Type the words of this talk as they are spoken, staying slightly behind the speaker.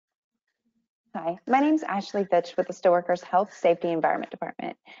Hi, my name is Ashley Fitch with the Steelworkers Health, Safety, Environment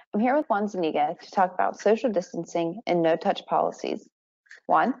Department. I'm here with Juan Zuniga to talk about social distancing and no-touch policies.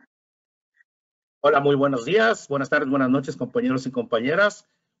 Juan? Hola, muy buenos días, buenas tardes, buenas noches, compañeros y compañeras.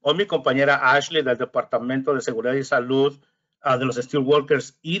 Hoy mi compañera Ashley del Departamento de Seguridad y Salud de los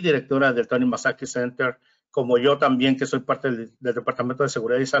Steelworkers y directora del Tony Masaki Center, como yo también que soy parte del Departamento de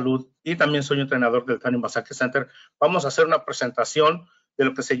Seguridad y Salud y también soy entrenador del Tony Masaki Center, vamos a hacer una presentación de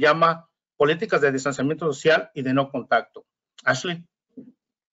lo que se llama políticas de distanciamiento social y de no contacto. Ashley.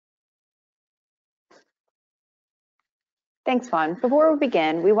 Thanks, Juan. Before we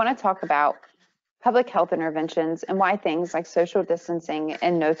begin, we want to talk about public health interventions and why things like social distancing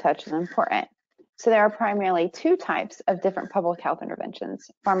and no touch is important. So there are primarily two types of different public health interventions,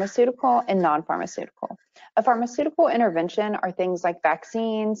 pharmaceutical and non-pharmaceutical. A pharmaceutical intervention are things like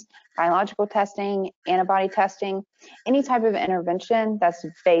vaccines, biological testing, antibody testing, any type of intervention that's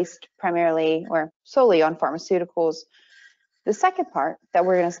based primarily or solely on pharmaceuticals. The second part that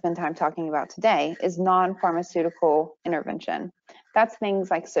we're going to spend time talking about today is non-pharmaceutical intervention. That's things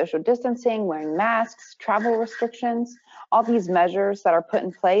like social distancing, wearing masks, travel restrictions, all these measures that are put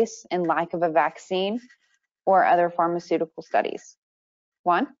in place in lack of a vaccine or other pharmaceutical studies.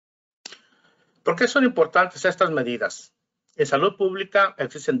 Juan? ¿Por qué son importantes estas medidas? En salud pública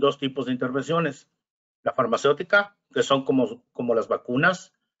existen dos tipos de intervenciones. La farmacéutica, que son como las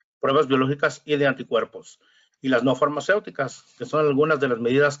vacunas, pruebas biológicas y de anticuerpos. Y las no farmacéuticas, que son algunas de las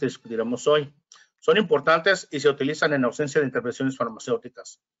medidas que discutiremos hoy. Son importantes y se utilizan en ausencia de intervenciones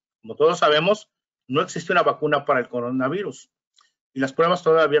farmacéuticas. Como todos sabemos, no existe una vacuna para el coronavirus y las pruebas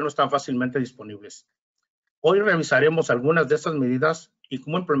todavía no están fácilmente disponibles. Hoy revisaremos algunas de estas medidas y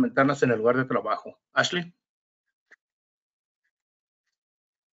cómo implementarlas en el lugar de trabajo. Ashley.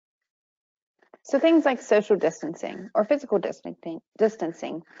 So things like social distancing or physical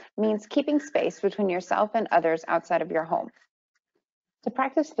distancing means keeping space between yourself and others outside of your home. To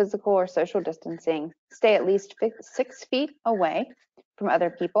practice physical or social distancing, stay at least 6 feet away from other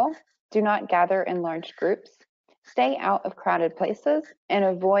people, do not gather in large groups, stay out of crowded places, and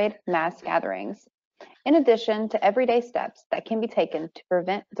avoid mass gatherings. In addition to everyday steps that can be taken to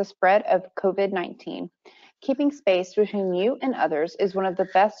prevent the spread of COVID-19, keeping space between you and others is one of the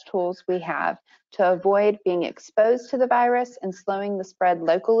best tools we have to avoid being exposed to the virus and slowing the spread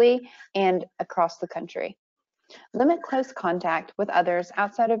locally and across the country. Limit close contact with others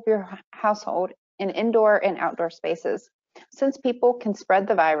outside of your household in indoor and outdoor spaces. Since people can spread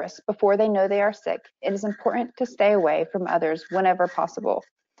the virus before they know they are sick, it is important to stay away from others whenever possible,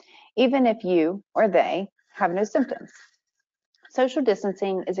 even if you or they have no symptoms. Social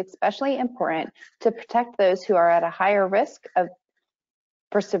distancing is especially important to protect those who are at a higher risk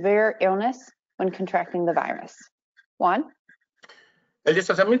for severe illness when contracting the virus. Juan? El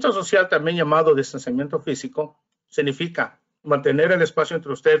distanciamiento social, también llamado distanciamiento físico, significa mantener el espacio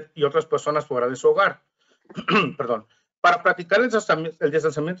entre usted y otras personas fuera de su hogar. Perdón. Para practicar el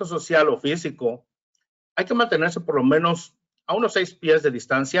distanciamiento social o físico, hay que mantenerse por lo menos a unos 6 pies de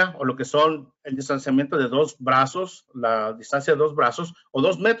distancia, o lo que son el distanciamiento de 2 brazos, la distancia de 2 brazos, o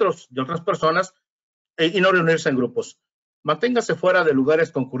 2 metros de otras personas, y no reunirse en grupos. Manténgase fuera de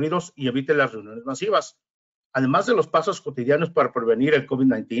lugares concurridos y evite las reuniones masivas. Además de los pasos cotidianos para prevenir el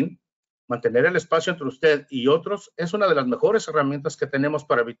COVID-19, mantener el espacio entre usted y otros es una de las mejores herramientas que tenemos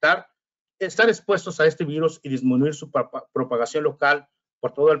para evitar estar expuestos a este virus y disminuir su propagación local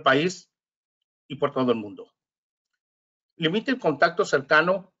por todo el país y por todo el mundo. Limite el contacto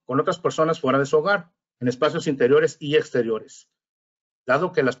cercano con otras personas fuera de su hogar, en espacios interiores y exteriores,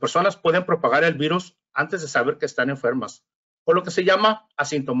 dado que las personas pueden propagar el virus antes de saber que están enfermas, o lo que se llama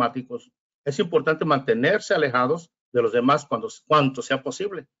asintomáticos. Es importante mantenerse alejados de los demás cuanto sea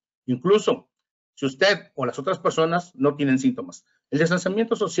posible, incluso si usted o las otras personas no tienen síntomas. El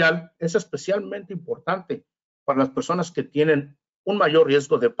distanciamiento social es especialmente importante para las personas que tienen un mayor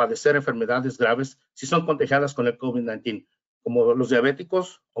riesgo de padecer enfermedades graves si son contagiadas con el COVID-19, como los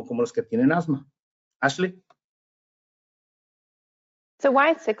diabéticos o como los que tienen asma. Ashley? So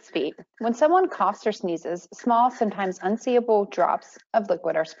why 6 feet? When someone coughs or sneezes, small, sometimes unseeable drops of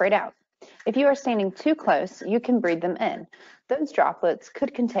liquid are sprayed out. If you are standing too close, you can breathe them in. Those droplets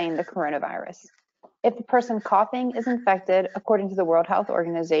could contain the coronavirus. If the person coughing is infected, according to the World Health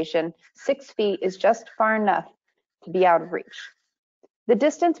Organization, 6 feet is just far enough to be out of reach. The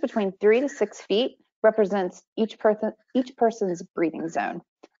distance between 3 to 6 feet represents each person's breathing zone.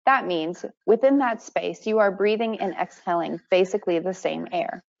 That means within that space, you are breathing and exhaling basically the same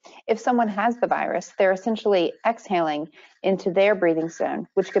air. If someone has the virus, they're essentially exhaling into their breathing zone,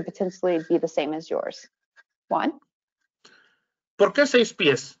 which could potentially be the same as yours. Juan? ¿Por qué 6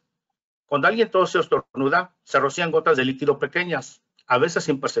 pies? Cuando alguien tose o estornuda, se rocían gotas de líquido pequeñas, a veces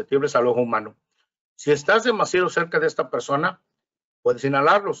imperceptibles al ojo humano. Si estás demasiado cerca de esta persona, puedes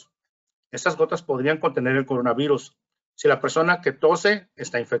inhalarlos. Estas gotas podrían contener el coronavirus si la persona que tose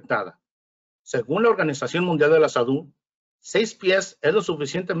está infectada. Según la Organización Mundial de la Salud, 6 pies es lo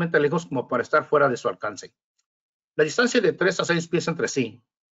suficientemente lejos como para estar fuera de su alcance. La distancia de 3 a 6 pies entre sí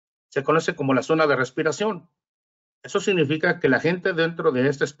se conoce como la zona de respiración. Eso significa que la gente dentro de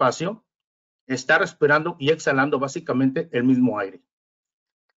este espacio está respirando y exhalando básicamente el mismo aire.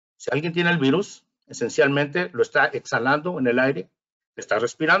 Si alguien tiene el virus, esencialmente lo está exhalando en el aire que está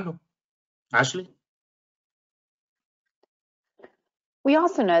respirando. Ashley. We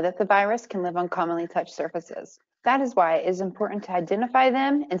also know that the virus can live on commonly touched surfaces. That is why it is important to identify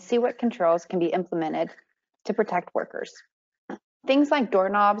them and see what controls can be implemented to protect workers. Things like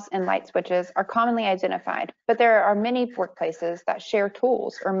doorknobs and light switches are commonly identified, but there are many workplaces that share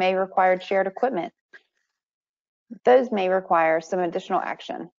tools or may require shared equipment. Those may require some additional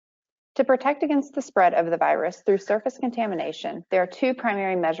action. To protect against the spread of the virus through surface contamination, there are 2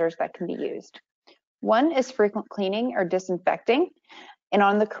 primary measures that can be used. One is frequent cleaning or disinfecting. And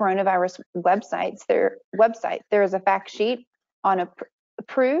on the coronavirus website, there is a fact sheet on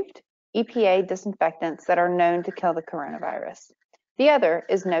approved EPA disinfectants that are known to kill the coronavirus. The other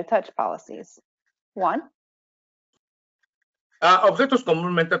is no-touch policies. Juan? Objetos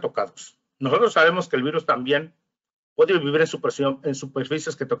comúnmente tocados. Nosotros sabemos que el virus también puede vivir en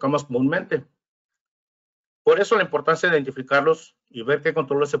superficies que tocamos comúnmente. Por eso la importancia de identificarlos y ver qué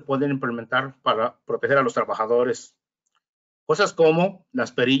controles se pueden implementar para proteger a los trabajadores. Cosas como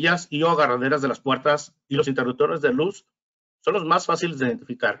las perillas y o agarraderas de las puertas y los interruptores de luz son los más fáciles de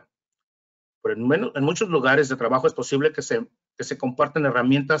identificar. Pero en muchos lugares de trabajo es posible que se compartan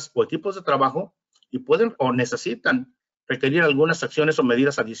herramientas o equipos de trabajo y pueden o necesitan requerir algunas acciones o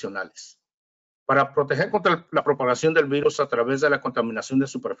medidas adicionales. Para proteger contra la propagación del virus a través de la contaminación de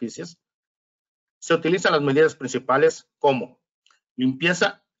superficies, se utilizan las medidas principales como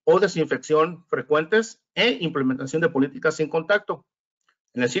limpieza o desinfección frecuentes e implementación de políticas sin contacto.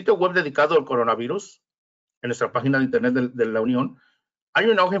 En el sitio web dedicado al coronavirus, en nuestra página de internet de la Unión, hay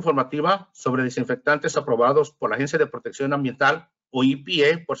una hoja informativa sobre desinfectantes aprobados por la Agencia de Protección Ambiental o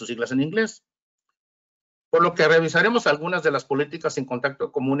EPA por sus siglas en inglés. Por lo que revisaremos algunas de las políticas sin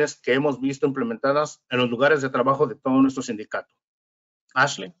contacto comunes que hemos visto implementadas en los lugares de trabajo de todo nuestro sindicato.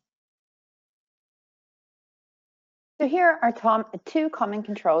 Ashley. So here are 2 common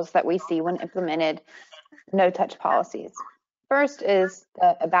controls that we see when implemented no-touch policies. First is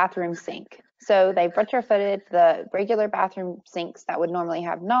a bathroom sink. So they've retrofitted the regular bathroom sinks that would normally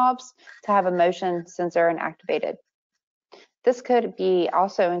have knobs to have a motion sensor and activated. This could be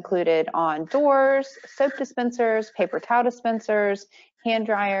also included on doors, soap dispensers, paper towel dispensers, hand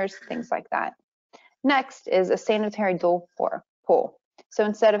dryers, things like that. Next is a sanitary dual pull. So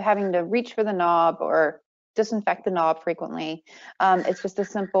instead of having to reach for the knob or disinfect the knob frequently, it's just a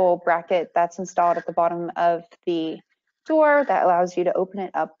simple bracket that's installed at the bottom of the door that allows you to open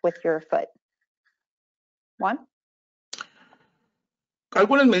it up with your foot. Juan?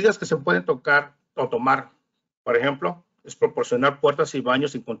 Algunas medidas que se pueden tocar o tomar, por ejemplo, es proporcionar puertas y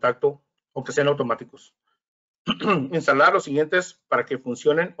baños sin contacto o que sean automáticos. Instalar los siguientes para que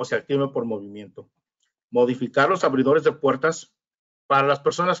funcionen o se activen por movimiento. Modificar los abridores de puertas para las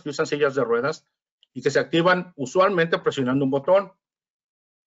personas que usan sillas de ruedas y que se activan usualmente presionando un botón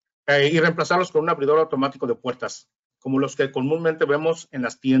y reemplazarlos con un abridor automático de puertas, como los que comúnmente vemos en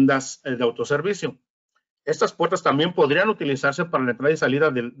las tiendas de autoservicio. Estas puertas también podrían utilizarse para la entrada y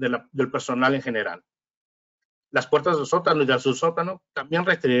salida del personal en general. Las puertas del sótano y del subsótano también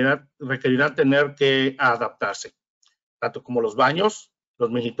requerirán tener que adaptarse, tanto como los baños,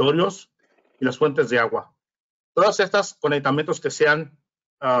 los migitorios y las fuentes de agua. Todas estas conectamientos que sean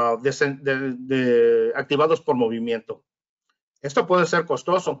activados por movimiento. Esto puede ser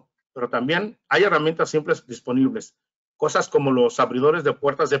costoso, pero también hay herramientas simples disponibles. Cosas como los abridores de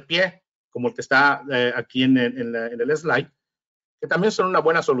puertas de pie, como el que está aquí en el slide, que también son una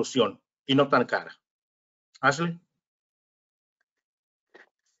buena solución y no tan cara. Ashley?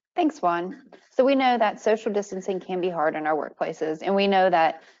 Thanks, Juan. So we know that social distancing can be hard in our workplaces, and we know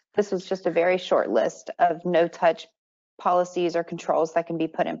that this was just a very short list of no-touch policies or controls that can be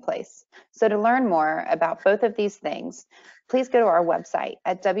put in place. So to learn more about both of these things, please go to our website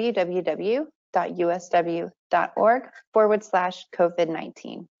at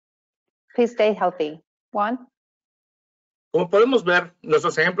www.usw.org/COVID-19. Please stay healthy. Juan? Como podemos ver,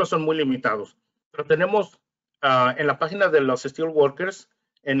 nuestros ejemplos son muy limitados, pero tenemos en la página de los Steelworkers,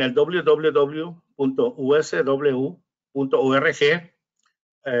 en el www.usw.org,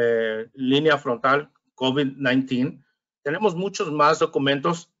 línea frontal COVID-19, tenemos muchos más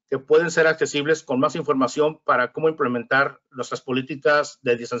documentos que pueden ser accesibles con más información para cómo implementar nuestras políticas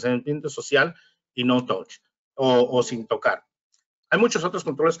de distanciamiento social y no touch o sin tocar. Hay muchos otros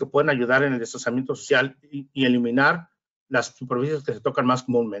controles que pueden ayudar en el distanciamiento social y eliminar las superficies que se tocan más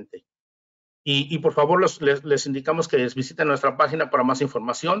comúnmente. Y por favor, les indicamos que visiten nuestra página para más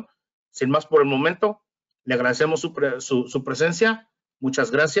información. Sin más por el momento, le agradecemos su presencia.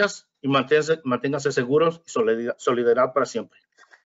 Muchas gracias y manténganse seguros y solidaridad para siempre.